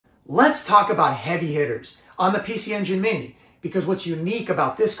Let's talk about heavy hitters on the PC Engine Mini, because what's unique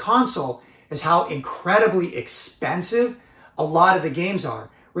about this console is how incredibly expensive a lot of the games are,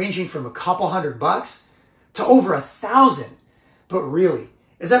 ranging from a couple $100 to over $1,000. But really,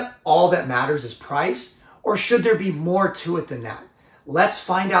 is that all that matters is price? Or should there be more to it than that? Let's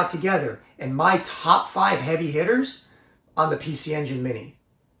find out together in my top 5 heavy hitters on the PC Engine Mini.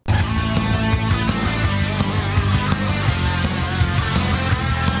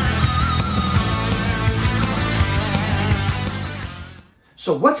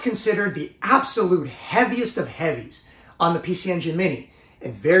 So what's considered the absolute heaviest of heavies on the PC Engine Mini?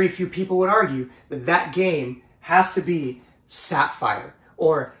 And very few people would argue that that game has to be Sapphire,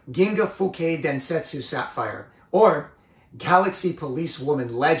 or Ginga Fuke Densetsu Sapphire, or Galaxy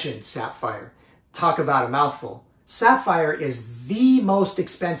Policewoman Legend Sapphire. Talk about a mouthful. Sapphire is the most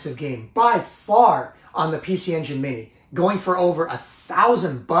expensive game by far on the PC Engine Mini, going for over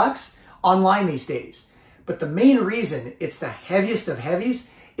 $1,000 online these days. But the main reason it's the heaviest of heavies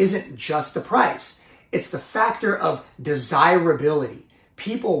isn't just the price. It's the factor of desirability.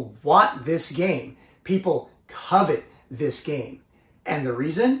 People want this game. People covet this game. And the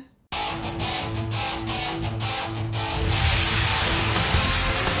reason?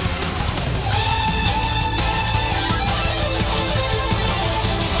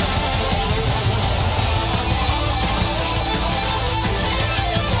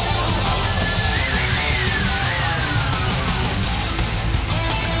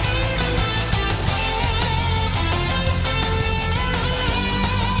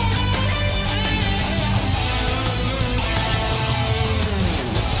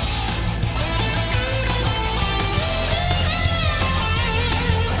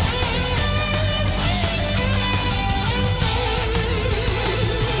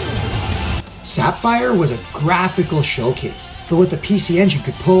 Sapphire was a graphical showcase for what the PC Engine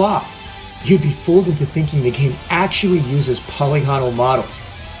could pull off. You'd be fooled into thinking the game actually uses polygonal models,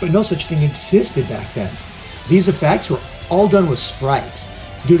 but no such thing existed back then. These effects were all done with sprites,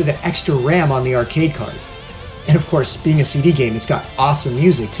 due to the extra RAM on the arcade card. And of course, being a CD game, it's got awesome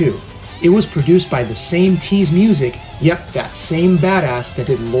music too. It was produced by the same T's Music, yep, that same badass that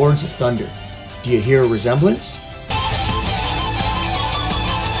did Lords of Thunder. Do you hear a resemblance?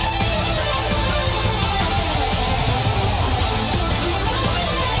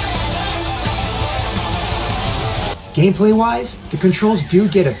 Gameplay-wise, the controls do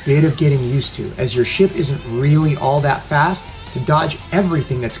get a bit of getting used to, as your ship isn't really all that fast to dodge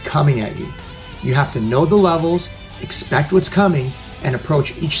everything that's coming at you. You have to know the levels, expect what's coming, and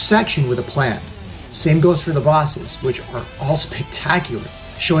approach each section with a plan. Same goes for the bosses, which are all spectacular,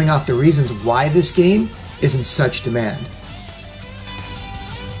 showing off the reasons why this game is in such demand.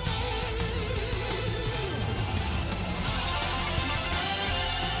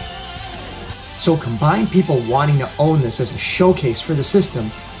 So combine people wanting to own this as a showcase for the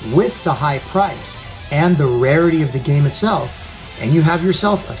system with the high price and the rarity of the game itself, and you have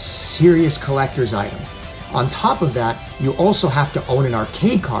yourself a serious collector's item. On top of that, you also have to own an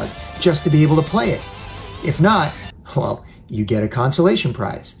arcade card just to be able to play it. If not, well, you get a consolation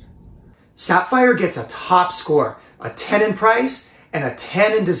prize. Sapphire gets a top score, a 10 in price and a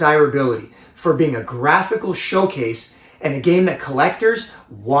 10 in desirability, for being a graphical showcase and a game that collectors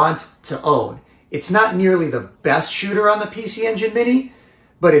want to own. It's not nearly the best shooter on the PC Engine Mini,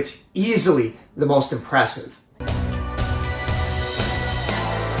 but it's easily the most impressive.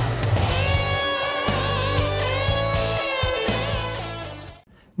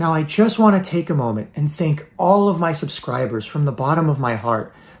 Now, I just want to take a moment and thank all of my subscribers from the bottom of my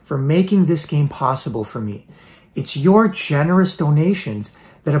heart for making this game possible for me. It's your generous donations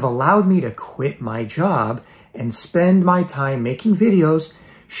that have allowed me to quit my job and spend my time making videos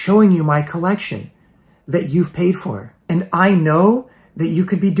showing you my collection that you've paid for. And I know that you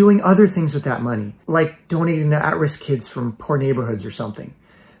could be doing other things with that money, like donating to at-risk kids from poor neighborhoods or something.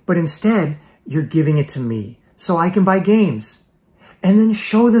 But instead, you're giving it to me so I can buy games and then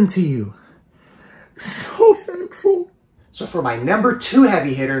show them to you. So thankful. So for my number 2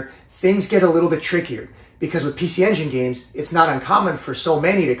 heavy hitter, things get a little bit trickier, because with PC Engine games, it's not uncommon for so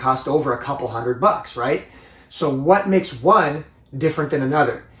many to cost over a couple $100, right? So what makes one different than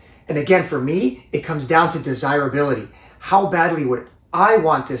another? And again, for me, it comes down to desirability. How badly would I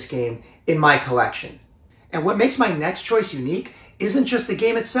want this game in my collection? And what makes my next choice unique isn't just the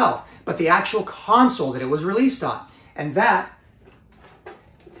game itself, but the actual console that it was released on. And that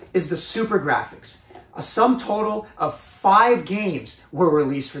is the TurboGrafx. A sum total of 5 games were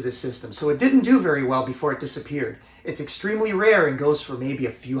released for this system, so it didn't do very well before it disappeared. It's extremely rare and goes for maybe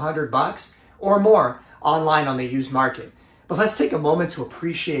a few $100 or more online on the used market. But let's take a moment to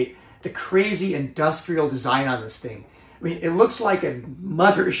appreciate the crazy industrial design on this thing. I mean, it looks like a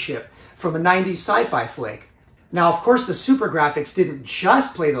mothership from a 90s sci-fi flick. Now, of course, the CoreGrafx didn't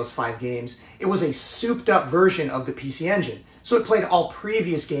just play those 5 games. It was a souped-up version of the PC Engine, so it played all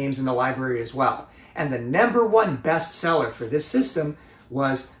previous games in the library as well. And the #1 bestseller for this system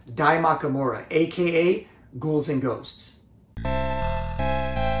was Daimakamura, aka Ghouls and Ghosts.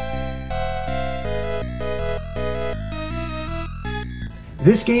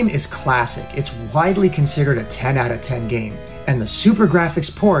 This game is classic. It's widely considered a 10 out of 10 game, and the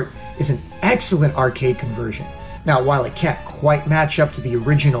CoreGrafx port is an excellent arcade conversion. Now, while it can't quite match up to the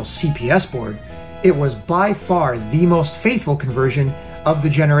original CPS board, it was by far the most faithful conversion of the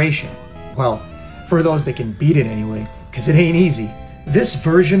generation. Well, for those that can beat it anyway, because it ain't easy. This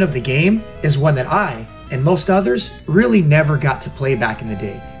version of the game is one that I, and most others, really never got to play back in the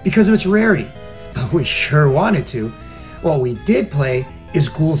day because of its rarity. But we sure wanted to. What we did play is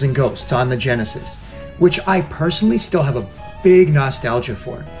Ghouls and Ghosts on the Genesis, which I personally still have a big nostalgia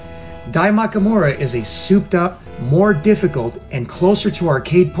for. Daimakamura is a souped up, more difficult, and closer to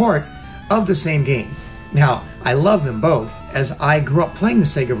arcade port of the same game. Now, I love them both, as I grew up playing the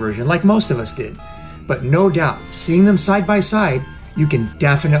Sega version like most of us did. But no doubt, seeing them side by side, you can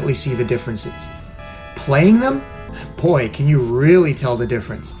definitely see the differences. Playing them? Boy, can you really tell the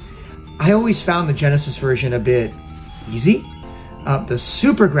difference. I always found the Genesis version a bit easy. The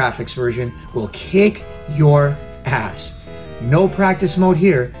CoreGrafx version will kick your ass. No practice mode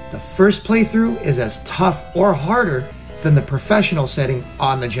here. The first playthrough is as tough or harder than the professional setting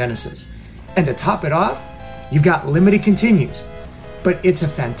on the Genesis. And to top it off, you've got limited continues. But it's a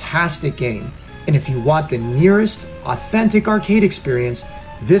fantastic game, and if you want the nearest authentic arcade experience,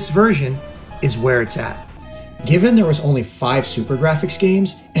 this version is where it's at. Given there was only 5 CoreGrafx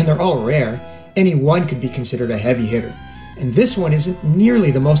games, and they're all rare, any one could be considered a heavy hitter. And this one isn't nearly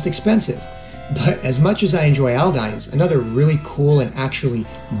the most expensive. But as much as I enjoy Aldines, another really cool and actually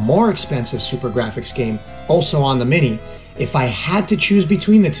more expensive CoreGrafx game, also on the Mini, if I had to choose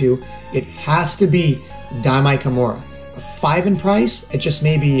between the two, it has to be Daimakamura. A 5 in price at just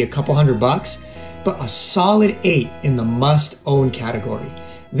maybe a couple $100, but a solid 8 in the must-own category.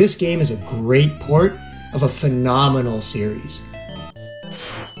 This game is a great port of a phenomenal series.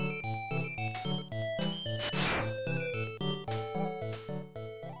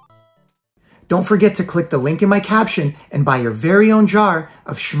 Don't forget to click the link in my caption and buy your very own jar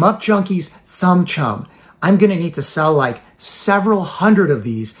of Shmup Junkie's Thumb Chum. I'm gonna need to sell like several hundred of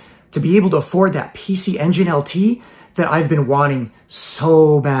these to be able to afford that PC Engine LT that I've been wanting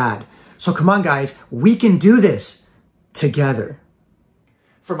so bad. So come on guys, we can do this together.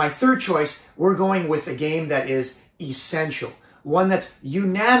 For my third choice, we're going with a game that is essential. One that's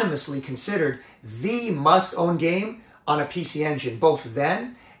unanimously considered the must-own game on a PC Engine, both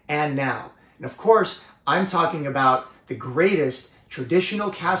then and now. And of course, I'm talking about the greatest traditional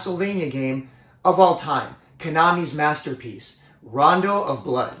Castlevania game of all time, Konami's masterpiece, Rondo of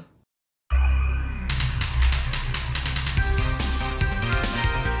Blood.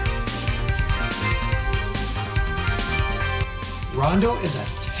 Rondo is a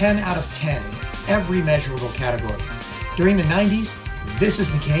 10 out of 10 in every measurable category. During the 90s, this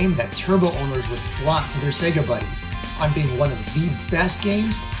is the game that Turbo owners would flaunt to their Sega buddies on being one of the best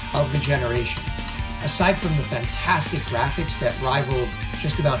games of the generation. Aside from the fantastic graphics that rivaled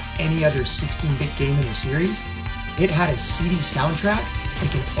just about any other 16-bit game in the series, it had a CD soundtrack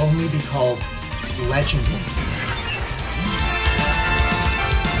that can only be called legendary.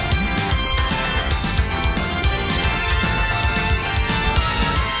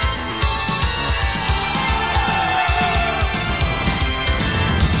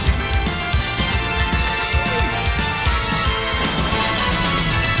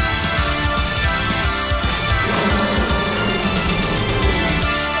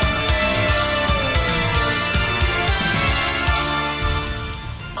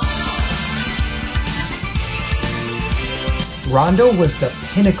 Rondo was the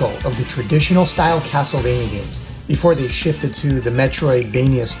pinnacle of the traditional style Castlevania games before they shifted to the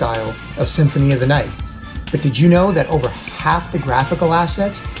Metroidvania style of Symphony of the Night. But did you know that over half the graphical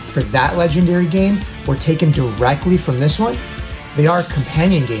assets for that legendary game were taken directly from this one? They are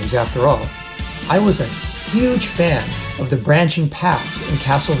companion games after all. I was a huge fan of the branching paths in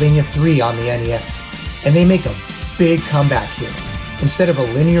Castlevania 3 on the NES, and they make a big comeback here. Instead of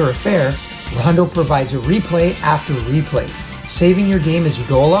a linear affair, Rondo provides a replay after replay, saving your game as you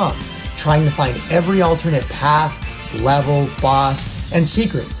go along, trying to find every alternate path, level, boss, and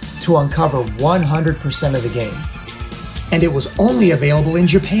secret to uncover 100% of the game. And it was only available in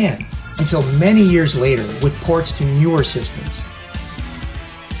Japan, until many years later with ports to newer systems.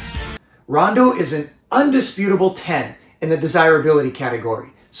 Rondo is an undisputable 10 in the desirability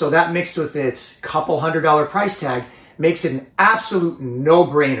category, so that mixed with its couple $100 price tag makes it an absolute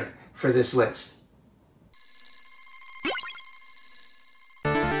no-brainer for this list.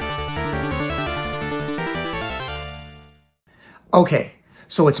 Okay,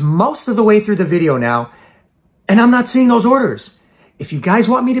 so it's most of the way through the video now, and I'm not seeing those orders. If you guys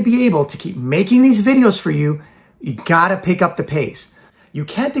want me to be able to keep making these videos for you, you gotta pick up the pace. You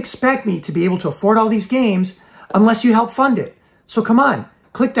can't expect me to be able to afford all these games unless you help fund it. So come on,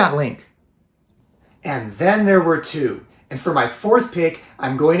 click that link. And then there were two. And for my fourth pick,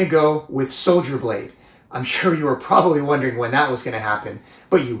 I'm going to go with Soldier Blade. I'm sure you were probably wondering when that was gonna happen,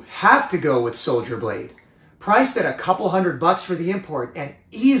 but you have to go with Soldier Blade. Priced at a couple $100 for the import and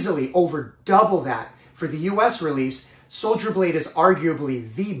easily over double that for the US release, Soldier Blade is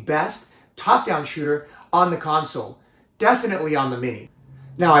arguably the best top-down shooter on the console, definitely on the Mini.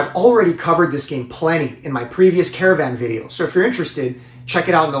 Now, I've already covered this game plenty in my previous Caravan video, so if you're interested, check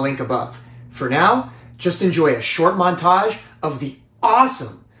it out in the link above. For now, just enjoy a short montage of the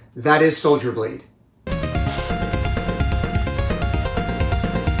awesome that is Soldier Blade.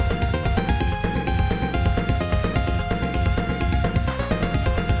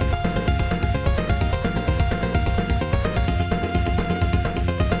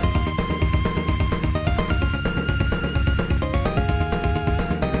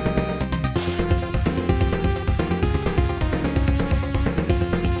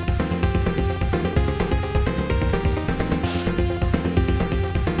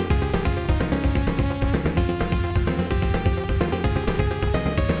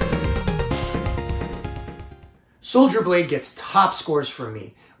 Soldier Blade gets top scores from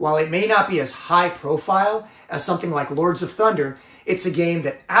me. While it may not be as high profile as something like Lords of Thunder, it's a game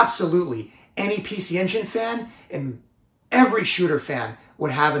that absolutely any PC Engine fan and every shooter fan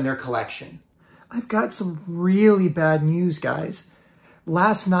would have in their collection. I've got some really bad news, guys.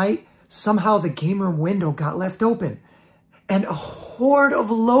 Last night, somehow the game room window got left open and a horde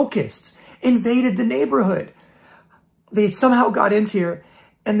of locusts invaded the neighborhood. They somehow got into here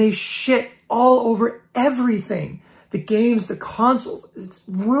and they shit all over everything. The games, the consoles, it's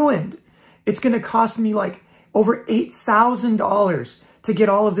ruined. It's gonna cost me like over $8,000 to get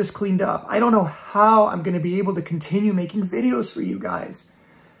all of this cleaned up. I don't know how I'm gonna be able to continue making videos for you guys.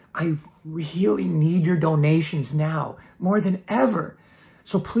 I really need your donations now, more than ever.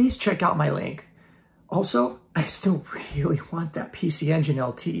 So please check out my link. Also, I still really want that PC Engine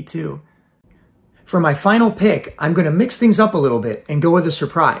LT too. For my final pick, I'm going to mix things up a little bit and go with a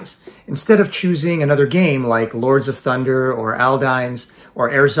surprise. Instead of choosing another game like Lords of Thunder or Aldines or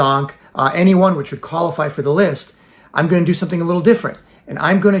Air Zonk, anyone which would qualify for the list, I'm going to do something a little different. And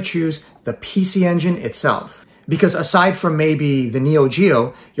I'm going to choose the PC Engine itself. Because aside from maybe the Neo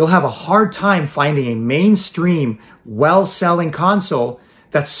Geo, you'll have a hard time finding a mainstream, well-selling console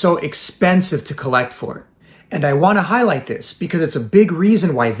that's so expensive to collect for. And I want to highlight this because it's a big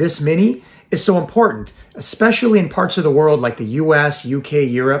reason why this Mini is so important, especially in parts of the world like the US, UK,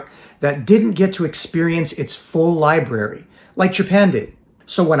 Europe, that didn't get to experience its full library, like Japan did.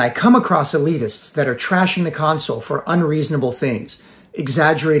 So when I come across elitists that are trashing the console for unreasonable things,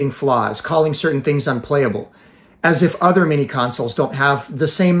 exaggerating flaws, calling certain things unplayable, as if other mini consoles don't have the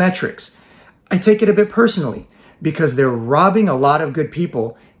same metrics, I take it a bit personally because they're robbing a lot of good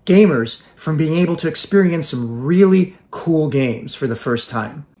people, gamers, from being able to experience some really cool games for the first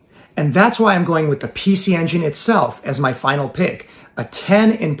time. And that's why I'm going with the PC Engine itself as my final pick, a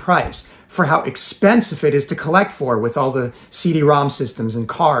 10 in price for how expensive it is to collect for with all the CD-ROM systems and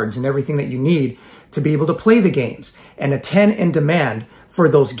cards and everything that you need to be able to play the games, and a 10 in demand for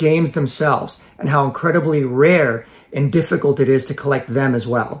those games themselves and how incredibly rare and difficult it is to collect them as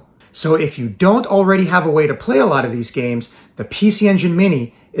well. So if you don't already have a way to play a lot of these games, the PC Engine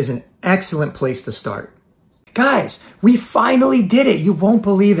Mini is an excellent place to start. Guys, we finally did it. You won't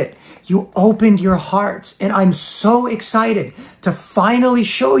believe it. You opened your hearts, and I'm so excited to finally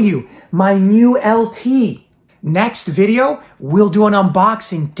show you my new LT. Next video, we'll do an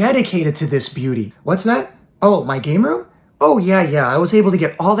unboxing dedicated to this beauty. What's that? Oh, my game room? Oh, yeah, I was able to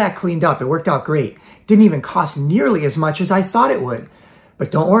get all that cleaned up. It worked out great. Didn't even cost nearly as much as I thought it would.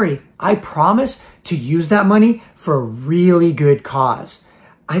 But don't worry, I promise to use that money for a really good cause.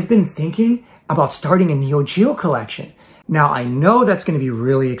 I've been thinking about starting a Neo Geo collection. Now, I know that's going to be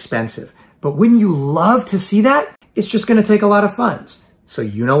really expensive, but wouldn't you love to see that? It's just going to take a lot of funds. So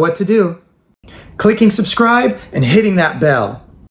you know what to do. Clicking subscribe and hitting that bell.